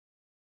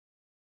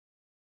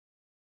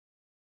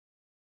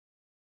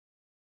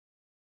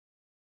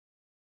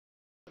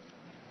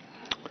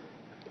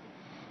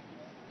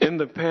In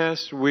the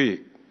past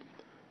week,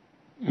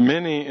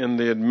 many in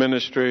the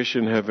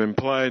administration have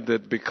implied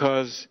that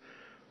because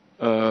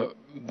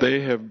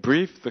they have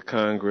briefed the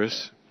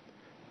Congress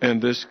and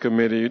this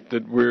committee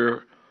that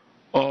we're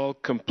all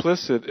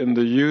complicit in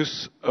the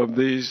use of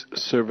these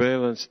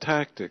surveillance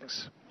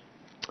tactics.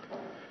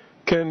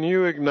 Can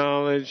you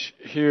acknowledge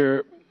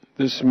here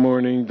this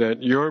morning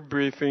that your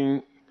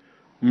briefing,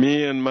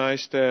 me and my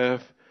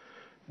staff,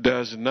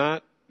 does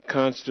not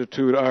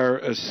constitute our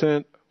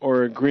assent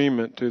or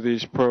agreement to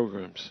these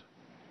programs?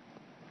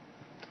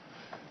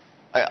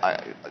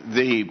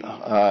 The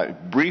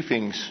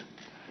briefings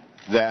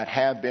that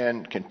have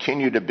been,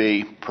 continue to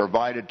be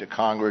provided to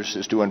Congress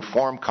is to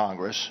inform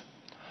Congress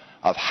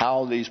of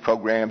how these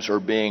programs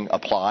are being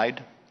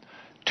applied,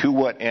 to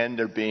what end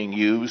they're being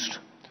used,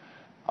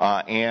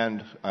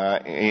 and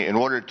in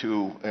order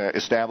to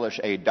establish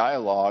a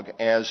dialogue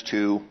as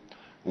to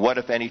what,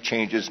 if any,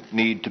 changes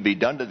need to be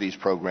done to these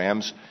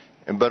programs,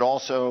 but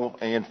also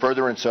in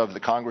furtherance of the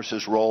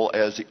Congress's role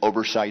as the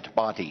oversight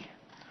body.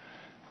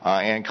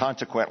 And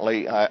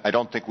consequently, I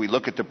don't think we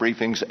look at the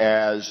briefings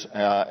as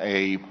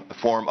a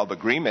form of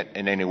agreement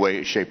in any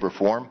way, shape, or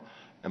form,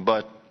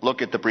 but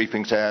look at the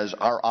briefings as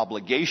our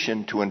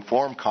obligation to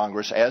inform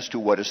Congress as to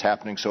what is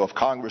happening. So if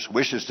Congress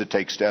wishes to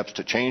take steps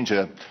to change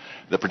the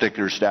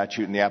particular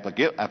statute and the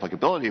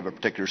applicability of a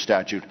particular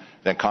statute,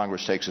 then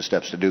Congress takes the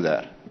steps to do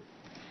that.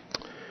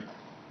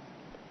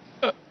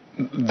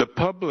 The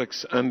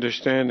public's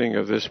understanding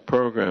of this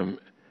program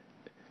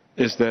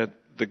is that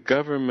the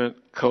government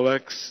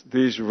collects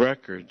these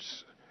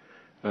records.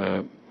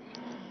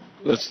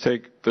 Let's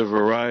take the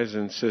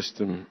Verizon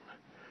system.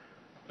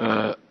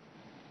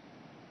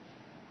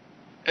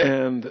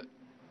 And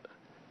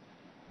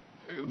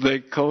they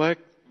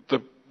collect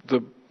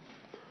the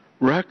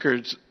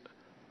records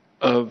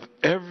of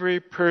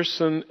every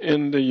person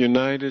in the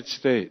United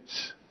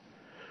States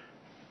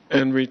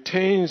and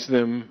retains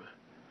them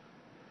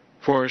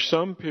for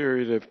some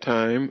period of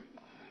time,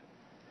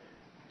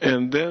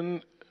 and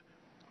then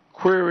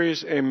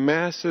queries a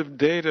massive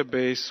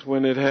database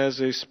when it has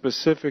a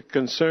specific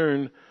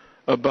concern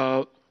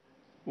about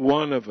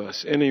one of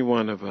us, any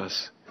one of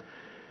us.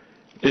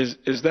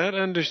 Is that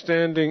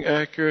understanding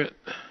accurate?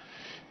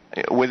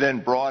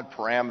 Within broad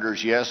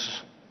parameters,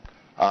 yes.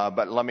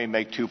 But let me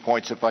make 2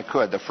 points if I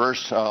could. The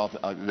first,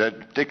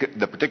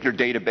 the particular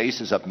database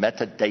is of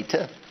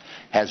metadata,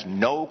 has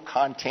no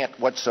content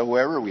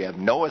whatsoever. We have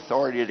no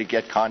authority to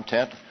get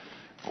content.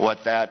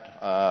 What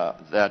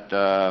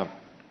the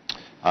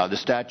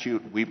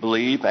statute, we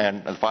believe,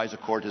 and the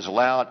FISA court has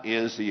allowed,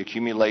 is the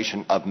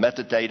accumulation of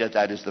metadata.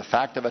 That is the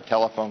fact of a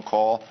telephone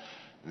call,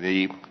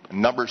 the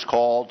numbers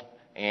called,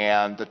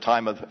 and the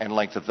time and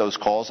length of those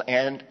calls.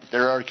 And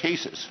there are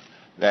cases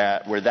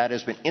where that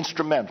has been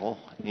instrumental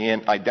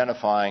in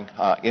identifying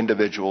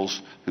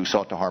individuals who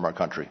sought to harm our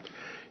country.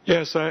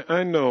 Yes,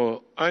 I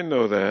know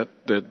that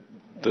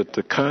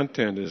the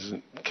content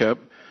isn't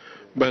kept,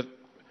 but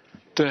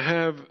to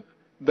have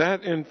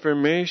that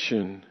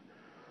information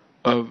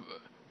of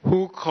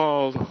who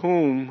called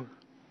whom,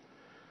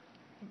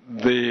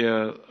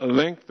 the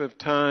length of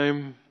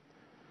time,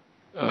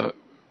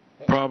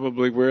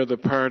 probably where the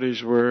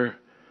parties were,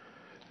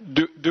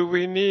 do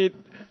we need,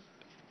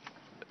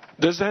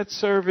 does that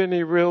serve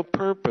any real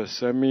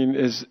purpose? I mean,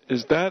 is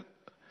that,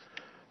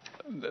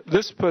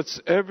 this puts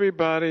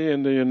everybody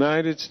in the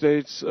United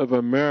States of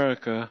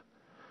America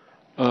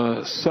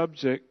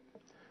subject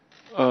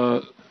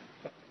to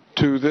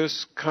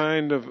this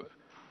kind of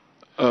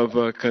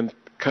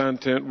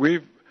content.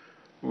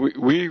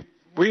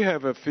 We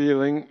have a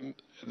feeling,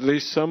 at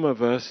least some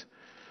of us,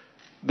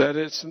 that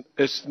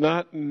it's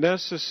not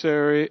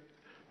necessary,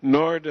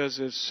 nor does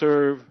it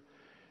serve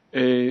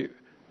a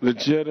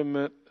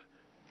legitimate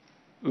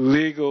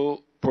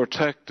legal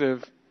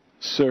protective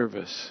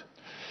service.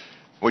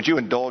 Would you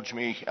indulge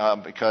me,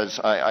 because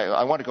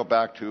I want to go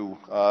back to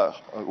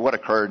what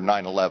occurred in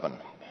 9/11,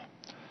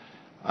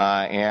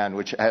 and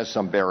which has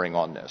some bearing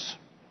on this.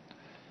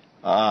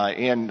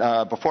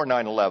 Before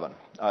 9/11,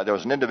 there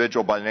was an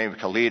individual by the name of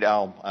Khalid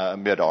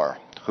al-Mihdhar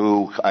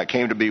who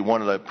came to be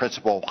one of the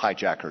principal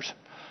hijackers.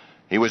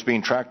 He was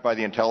being tracked by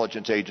the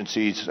intelligence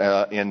agencies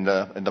in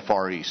the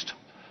Far East.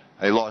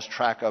 They lost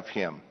track of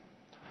him.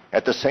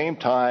 At the same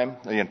time,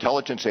 the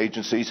intelligence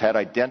agencies had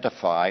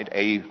identified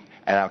an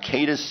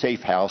al-Qaeda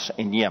safe house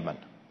in Yemen.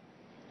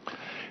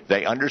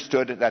 They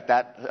understood that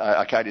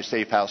al-Qaeda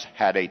safe house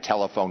had a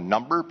telephone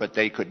number, but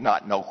they could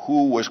not know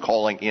who was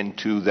calling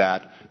into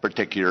that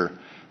particular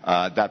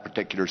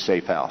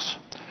safe house.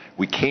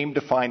 We came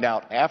to find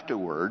out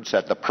afterwards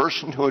that the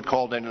person who had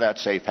called into that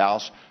safe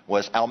house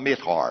was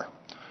al-Mihdhar,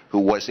 who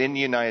was in the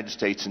United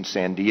States in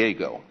San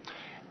Diego.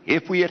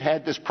 If we had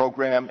had this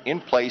program in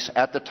place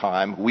at the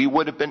time, we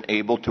would have been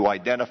able to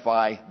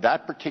identify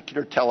that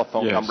particular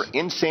telephone number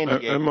in San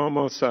Diego. I'm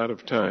almost out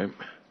of time.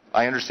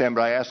 I understand,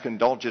 but I ask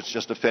indulgence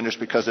just to finish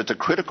because it's a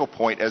critical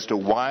point as to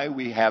why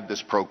we have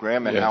this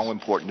program and how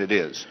important it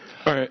is.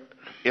 All right.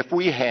 If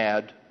we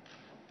had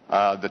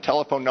The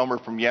telephone number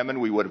from Yemen,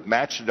 we would have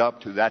matched it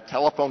up to that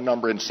telephone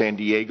number in San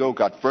Diego,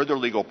 got further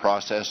legal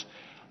process,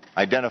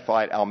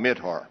 identified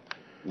al-Midhar.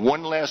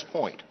 One last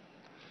point.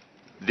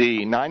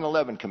 The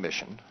 9/11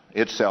 Commission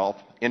itself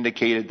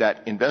indicated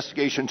that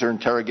investigations or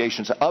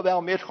interrogations of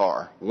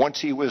al-Midhar, once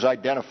he was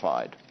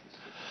identified,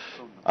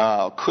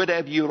 could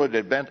have yielded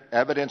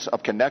evidence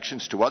of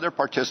connections to other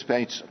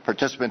participants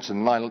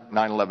in the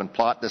 9/11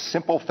 plot. The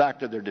simple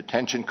fact of their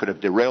detention could have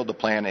derailed the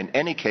plan. In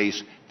any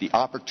case, the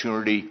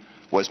opportunity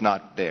was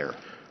not there.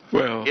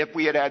 Well, if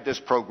we had had this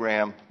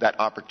program, that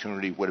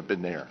opportunity would have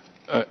been there.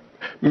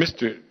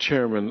 Mr.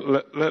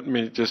 Chairman, let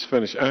me just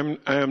finish. I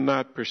am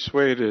not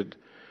persuaded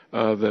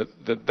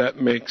that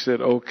makes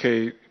it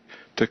okay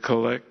to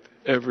collect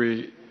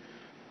every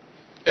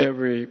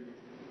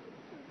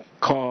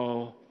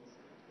call.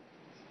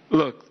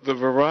 Look, the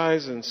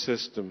Verizon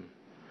system.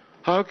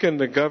 How can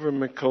the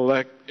government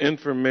collect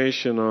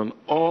information on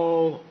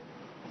all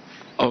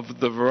of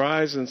the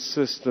Verizon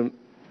system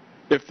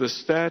if the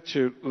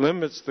statute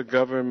limits the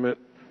government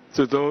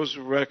to those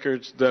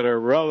records that are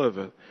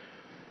relevant?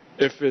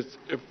 If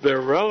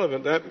they're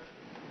relevant, that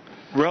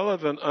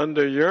relevant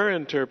under your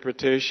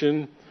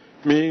interpretation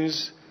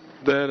means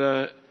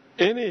that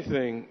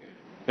anything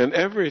and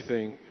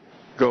everything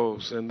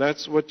goes, and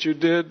that's what you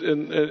did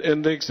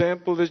in the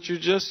example that you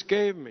just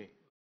gave me.